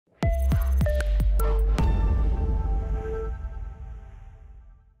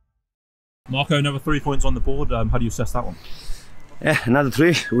Marco, another 3 points on the board. How do you assess that one? Yeah, another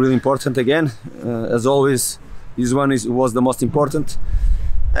 3, really important again. As always, this one was the most important.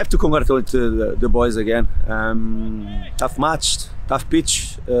 I have to congratulate the boys again. Tough match, tough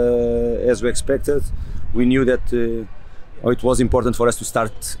pitch, as we expected. We knew that it was important for us to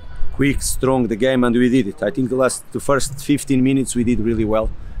start quick, strong the game, and we did it. I think the first 15 minutes we did really well.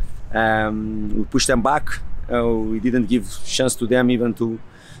 We pushed them back. We didn't give chance to them even to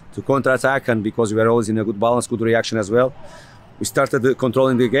counter-attack, and because we were always in a good balance, good reaction as well. We started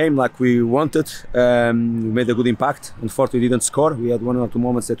controlling the game like we wanted. We made a good impact. Unfortunately, we didn't score. We had 1 or 2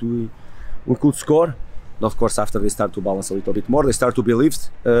 moments that we could score. And of course, after they start to balance a little bit more, they start to believe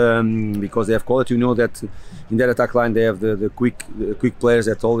because they have quality. You know that in their attack line they have the quick players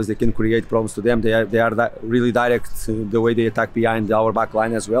that always they can create problems to them. They are really direct the way they attack behind our back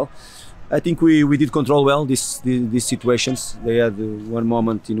line as well. I think we did control well these situations. They had 1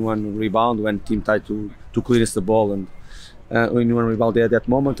 moment in 1 rebound when team tried to clear us the ball, and in 1 rebound they had that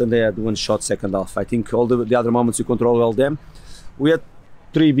moment, and they had 1 shot second half. I think all the other moments we control well them. We had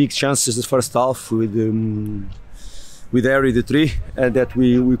 3 big chances the first half with Harry the 3 that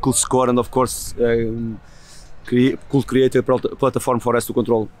we could score, and of course could create a platform for us to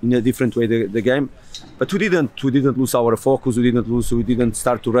control in a different way the game. But we didn't lose our focus. We didn't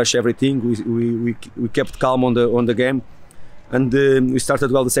start to rush everything. We kept calm on the game, and we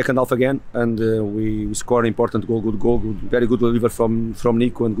started well the second half again, and we scored an important goal, very good delivery from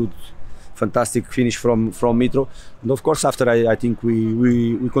Nico, and good, fantastic finish from Mitro. And of course, after I think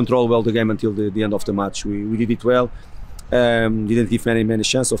we controlled well the game until the end of the match. We did it well. Didn't give many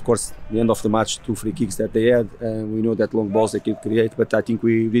chances. Of course, the end of the match, 2 free kicks that they had. We know that long balls they can create, but I think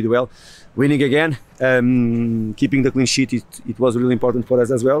we did well. Winning again, keeping the clean sheet, it was really important for us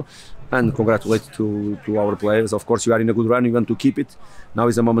as well. And congratulate to our players. Of course, you are in a good run. You want to keep it. Now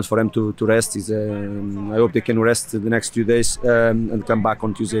is a moment for them to rest. I hope they can rest the next few days and come back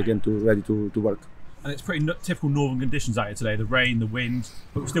on Tuesday again ready to work. And it's pretty typical northern conditions out here today, the rain, the wind,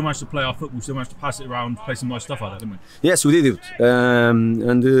 but we still managed to play our football, we still managed to pass it around, play some nice stuff out there, didn't we? Yes, we did it.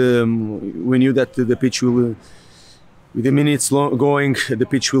 We knew that the pitch will, with the minutes going, the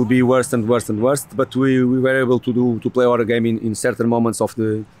pitch will be worse and worse and worse, but we were able to play our game in certain moments of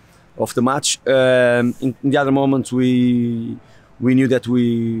the match. In the other moments, we knew that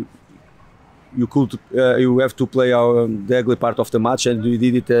you have to play the ugly part of the match, and we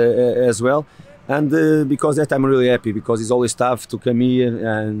did it as well. And because that I'm really happy, because it's always tough to come here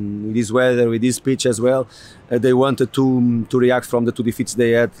and with this weather, with this pitch as well. They wanted to react from the 2 defeats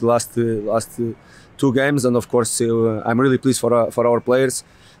they had last 2 games, and of course I'm really pleased for our players.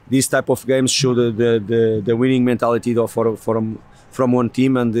 These type of games show the winning mentality from one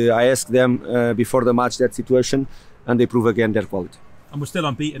team, and I asked them before the match that situation, and they prove again their quality. And we're still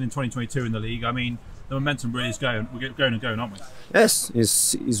unbeaten in 2022 in the league. I mean, the momentum really is going. We're going and going, aren't we? Yes,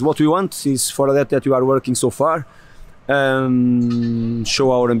 is what we want. Is for that we are working so far.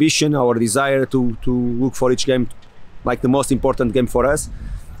 Show our ambition, our desire to look for each game like the most important game for us.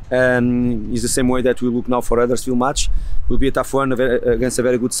 It's the same way that we look now for Huddersfield match. It will be a tough one against a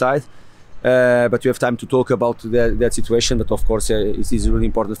very good side. But we have time to talk about that situation. But of course, it is really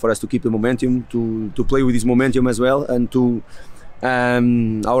important for us to keep the momentum, to play with this momentum as well, and to.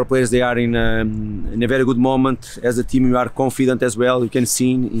 Our players, they are in a very good moment. As a team, we are confident as well. You can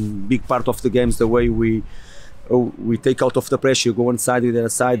see in big part of the games the way we take out of the pressure, go one side with the other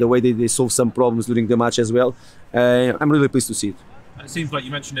side, the way they solve some problems during the match as well. I'm really pleased to see it. It seems like you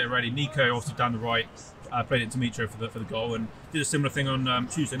mentioned it already. Nico, obviously down the right, played it to Mitro for the goal, and did a similar thing on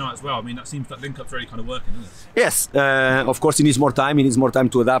Tuesday night as well. I mean, that seems that link-up's really kind of working, isn't it? Yes, of course, he needs more time. He needs more time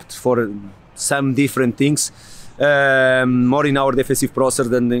to adapt for some different things. More in our defensive process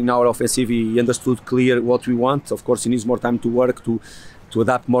than in our offensive. He understood clear what we want. Of course, he needs more time to work, to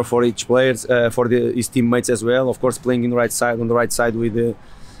adapt more for each player, for his teammates as well. Of course, playing on the right side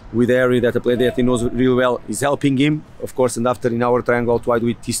with Harry, that a player that he knows really well, is helping him. Of course, and after in our triangle out wide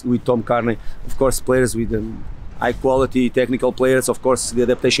with Tom Cairney, of course, players with high quality technical players. Of course, the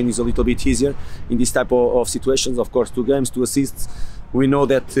adaptation is a little bit easier in this type of situations. Of course, 2 games, 2 assists. We know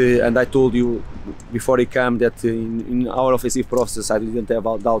that, and I told you before he came that in our offensive process, I didn't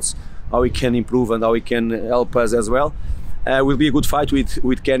have doubts how he can improve and how he can help us as well. Will be a good fight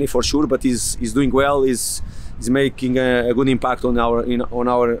with Cairney for sure, but he's doing well. He's making a good impact on our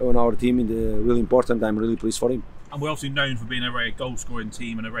team. Really important. I'm really pleased for him. And we're obviously known for being a very goal-scoring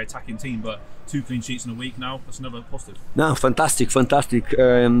team and a very attacking team, but 2 clean sheets in a week now, that's another positive. No, fantastic.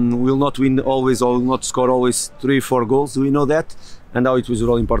 We'll not win always, or will not score always 3-4 goals. We know that, and now it was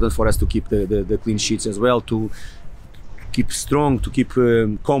really important for us to keep the clean sheets as well, to keep strong, to keep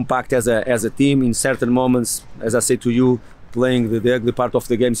compact as a team. In certain moments, as I said to you, playing the ugly part of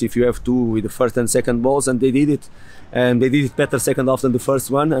the games if you have to, with the first and second balls, and they did it. And they did it better second half than the first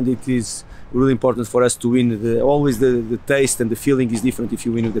one, and it is really important for us to win. Always the taste and the feeling is different if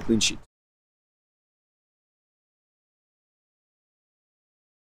you win with a clean sheet.